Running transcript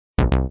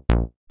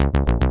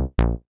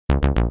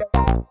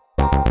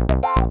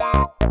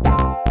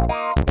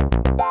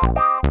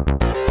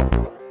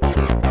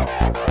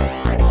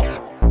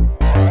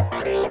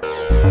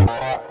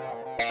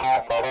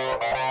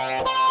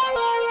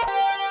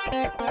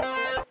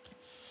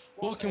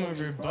Welcome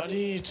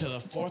everybody to the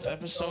 4th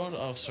episode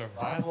of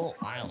Survival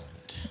Island.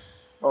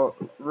 Oh,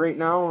 right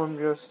now I'm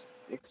just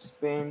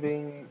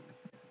expanding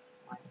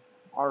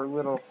our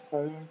little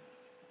home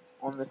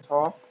on the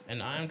top.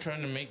 And I'm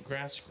trying to make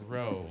grass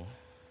grow.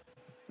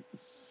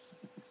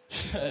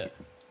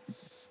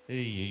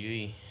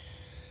 Eey.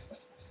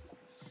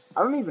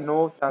 I don't even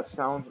know what that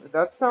sounds like.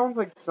 That sounds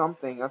like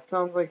something. That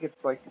sounds like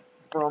it's like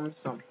from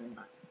something.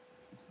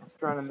 I'm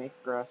trying to make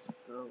grass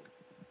grow.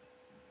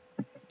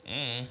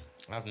 I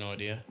have no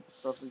idea.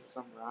 Probably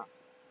some rat.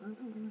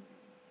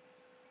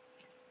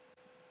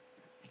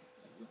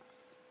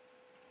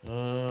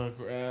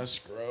 Grass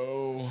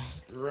grow.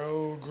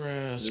 Grow,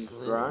 grass He's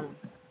grow.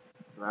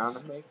 trying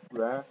to make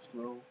grass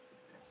grow.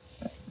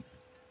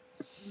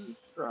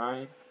 He's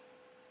trying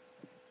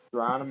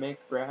to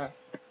make grass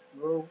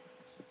grow.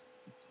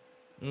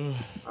 I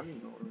don't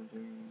even know what we're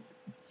doing.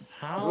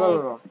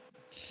 How?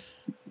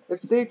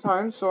 It's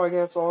daytime, so I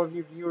guess all of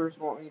you viewers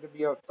want me to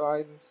be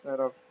outside instead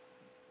of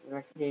in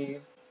a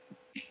cave.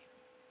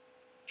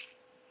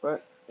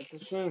 But it's a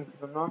shame,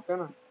 because I'm not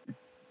gonna.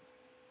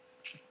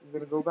 I'm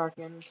gonna go back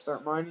in and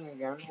start mining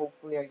again.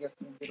 Hopefully I get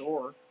some good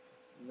ore.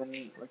 And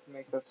then I can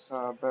make us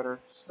better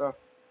stuff.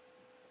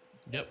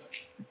 Yep.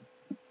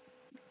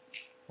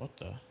 What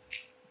the?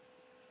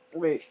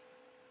 Wait.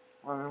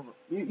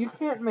 You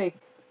can't make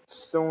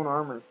stone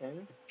armor, can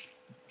you?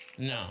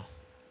 No.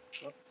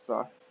 That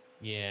sucks.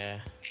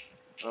 Yeah.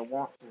 So I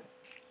want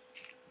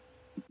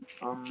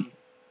to.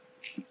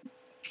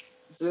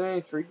 Did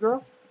any tree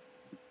grow?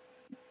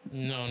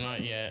 No,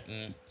 not yet.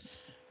 And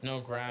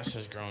no grass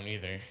has grown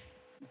either.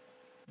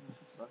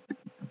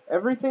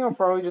 Everything will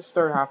probably just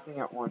start happening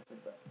at once, I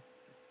bet.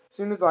 As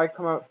soon as I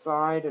come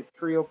outside, a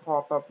tree will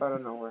pop up out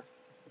of nowhere.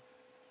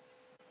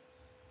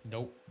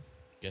 Nope.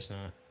 Guess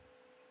not.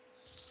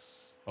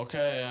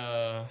 Okay,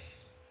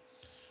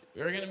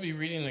 we're gonna be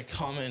reading the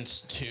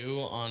comments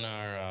too on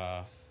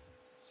our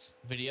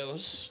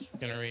videos.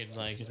 Gonna read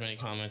like as many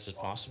comments as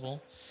possible.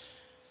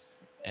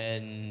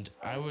 And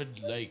I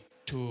would like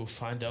to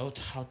find out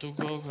how to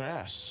grow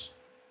grass.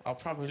 I'll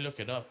probably look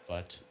it up,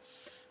 but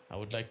I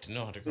would like to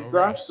know how to grow Did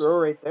grass. grass grow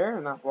right there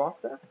in that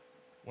block there?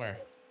 Where?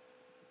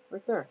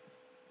 Right there.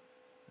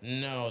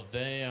 No,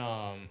 they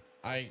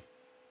I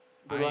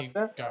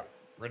got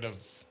rid of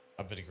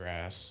a bit of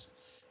grass,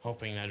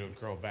 hoping that it would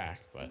grow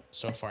back, but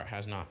so far it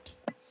has not.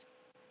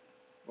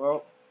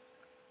 Well,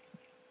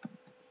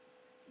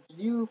 did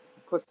you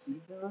put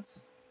seeds in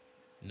this?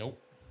 Nope.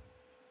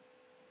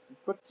 Did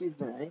you put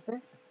seeds in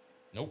anything?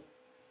 Nope.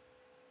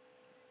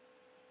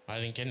 I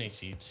didn't get any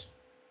seeds.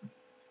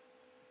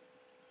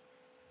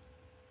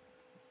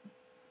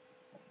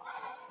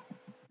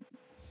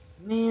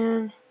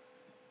 Man,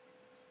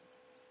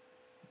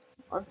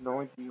 I have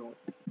no idea what.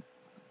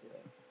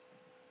 Okay.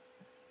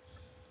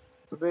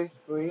 So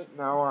basically,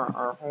 now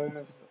our home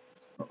is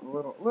a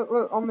little.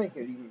 I'll make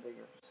it even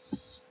bigger.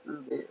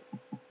 Screw it.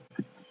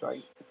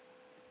 Shite.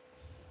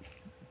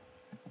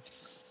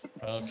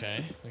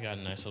 Okay, we got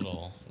a nice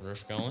little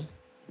roof going.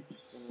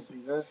 Just gonna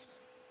do this.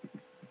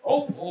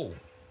 Oh!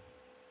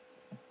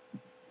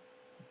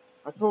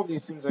 I told you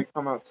as soon as I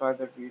come outside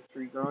there'd be a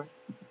tree growing.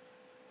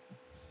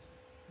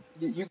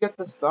 You get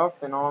the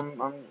stuff, and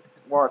I'm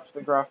watch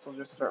the grass will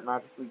just start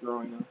magically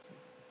growing out.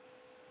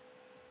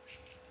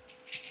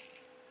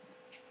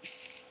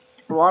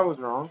 Well, I was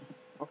wrong.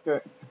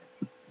 Okay.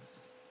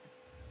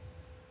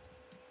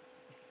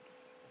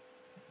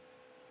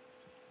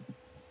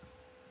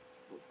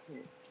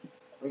 Okay.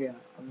 Oh yeah,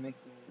 I'm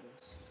making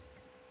this.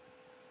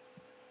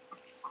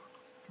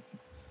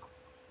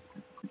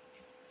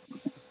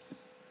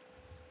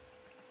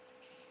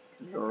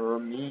 You're a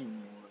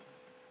mean one.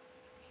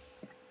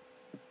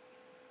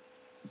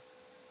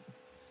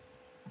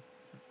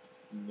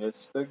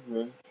 Mr.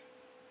 Grinch.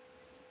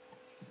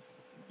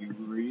 You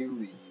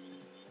really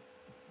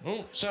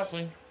Oh,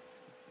 sapling.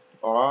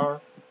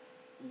 are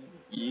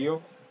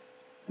eel.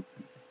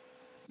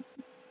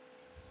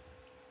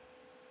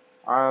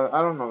 I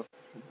don't know.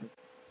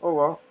 Oh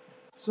well.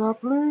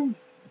 Sapling!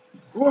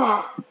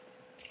 Wah!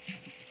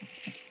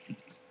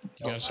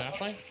 You got a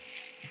sapling?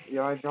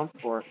 Yeah, I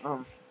jumped for it.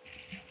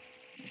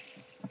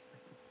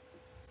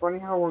 Funny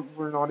how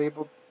we're not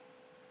able to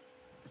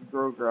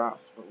grow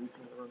grass, but we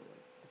can grow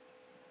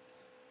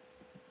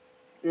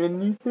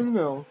anything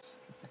else.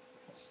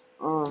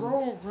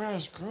 Grow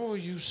grass, grow,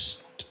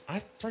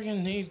 I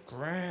friggin' need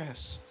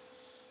grass.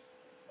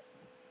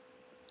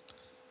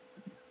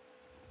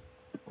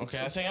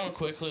 Okay, I think I'm gonna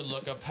quickly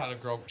look up how to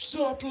grow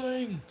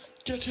sapling.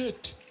 Get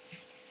it.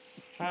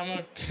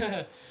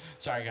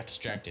 Sorry, I got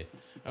distracted.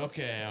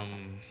 Okay,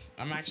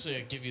 I'm actually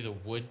gonna give you the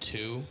wood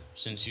too,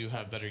 since you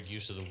have better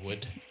use of the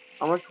wood.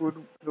 How much wood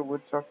could a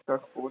woodchuck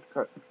would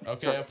cut?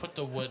 Okay, I'll put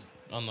the wood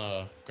on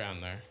the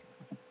ground there.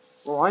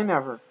 Well, I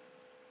never.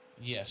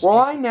 Yes. Well,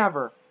 I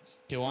never.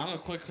 Okay, well, I'm gonna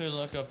quickly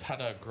look up how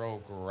to grow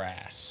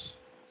grass.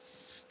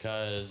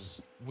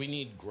 Because we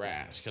need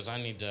grass, because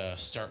I need to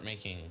start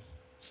making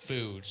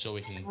food so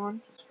we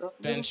can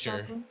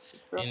venture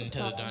into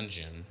the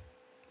dungeon.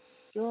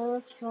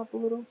 Just drop a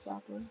little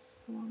sapling.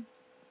 Come on.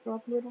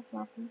 Drop a little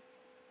sapling.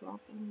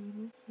 Drop a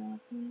little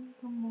sapling.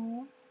 Come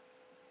on.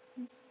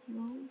 Just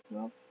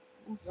drop.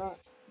 What's that?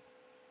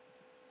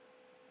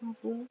 Drop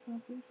a little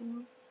sapling. Come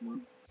on. Come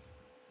on.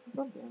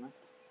 God damn it.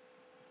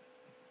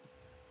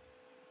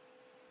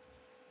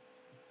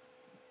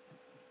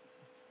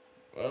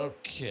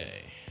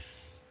 Okay.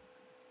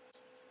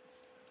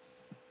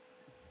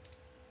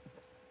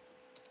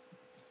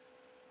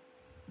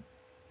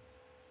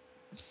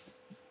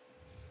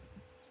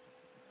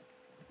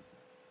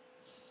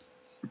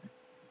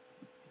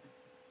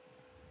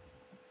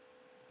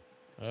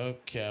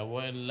 Okay, I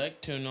would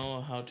like to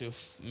know how to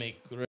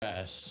make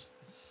grass.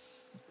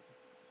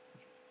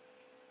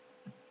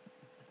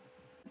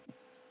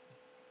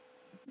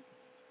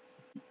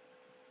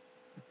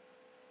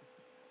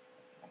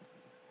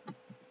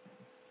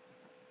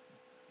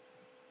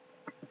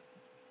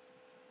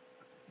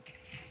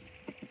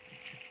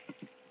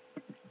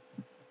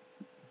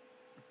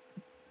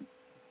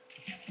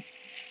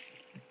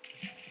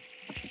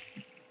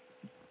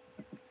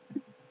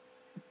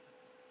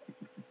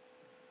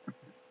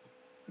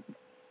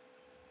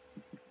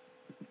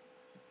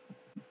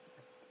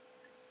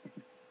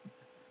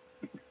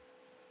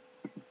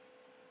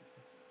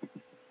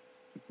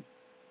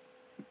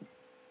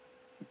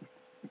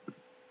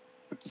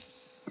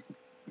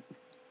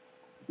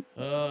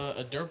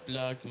 A dirt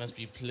block must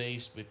be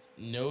placed with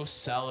no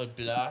solid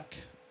block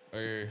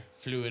or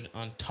fluid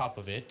on top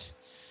of it,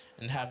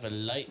 and have a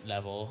light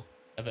level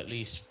of at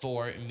least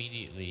 4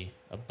 immediately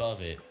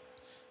above it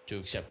to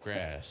accept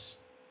grass.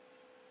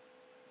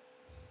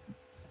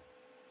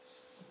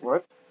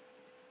 What?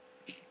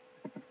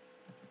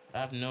 I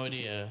have no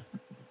idea.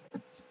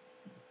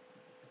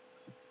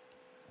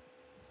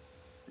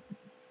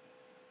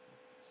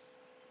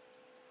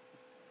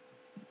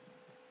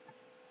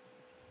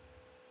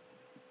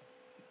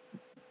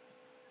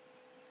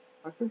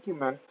 I think you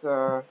meant,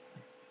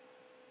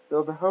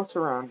 build a house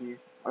around you.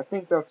 I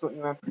think that's what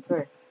you meant to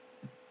say.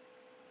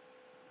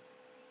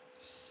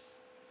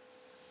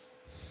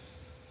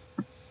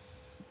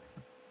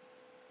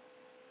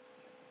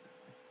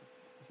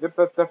 Yep,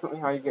 that's definitely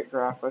how you get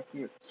grass. I see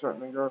it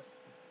starting to grow.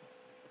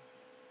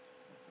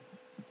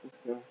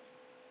 Just kidding.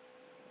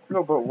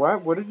 No, but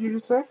what? What did you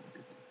just say?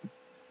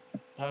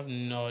 I have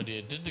no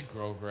idea. Did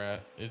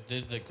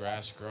the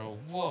grass grow?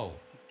 Whoa.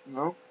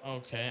 No?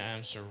 Okay, I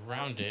am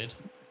surrounded.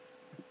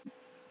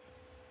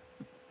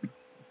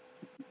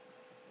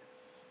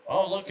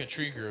 Oh, look, a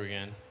tree grew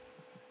again.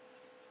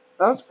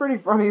 That's pretty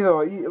funny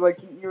though. You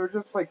were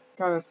just like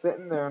kind of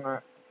sitting there,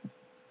 and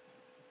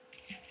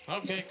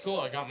Okay, cool.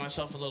 I got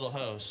myself a little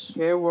house.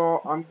 okay,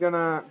 well, I'm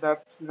gonna.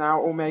 That's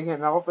now Omega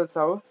and Alpha's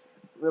house,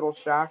 little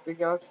shack, I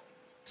guess.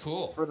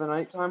 Cool. For the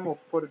nighttime, we'll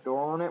put a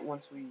door on it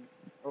once we.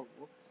 Oh,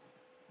 whoops!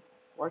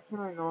 Why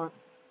can't I not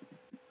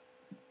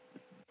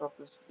drop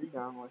this tree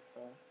down with?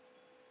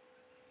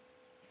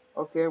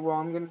 Okay, well,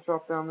 I'm gonna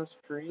chop down this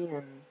tree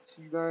and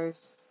see you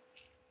guys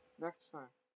next time.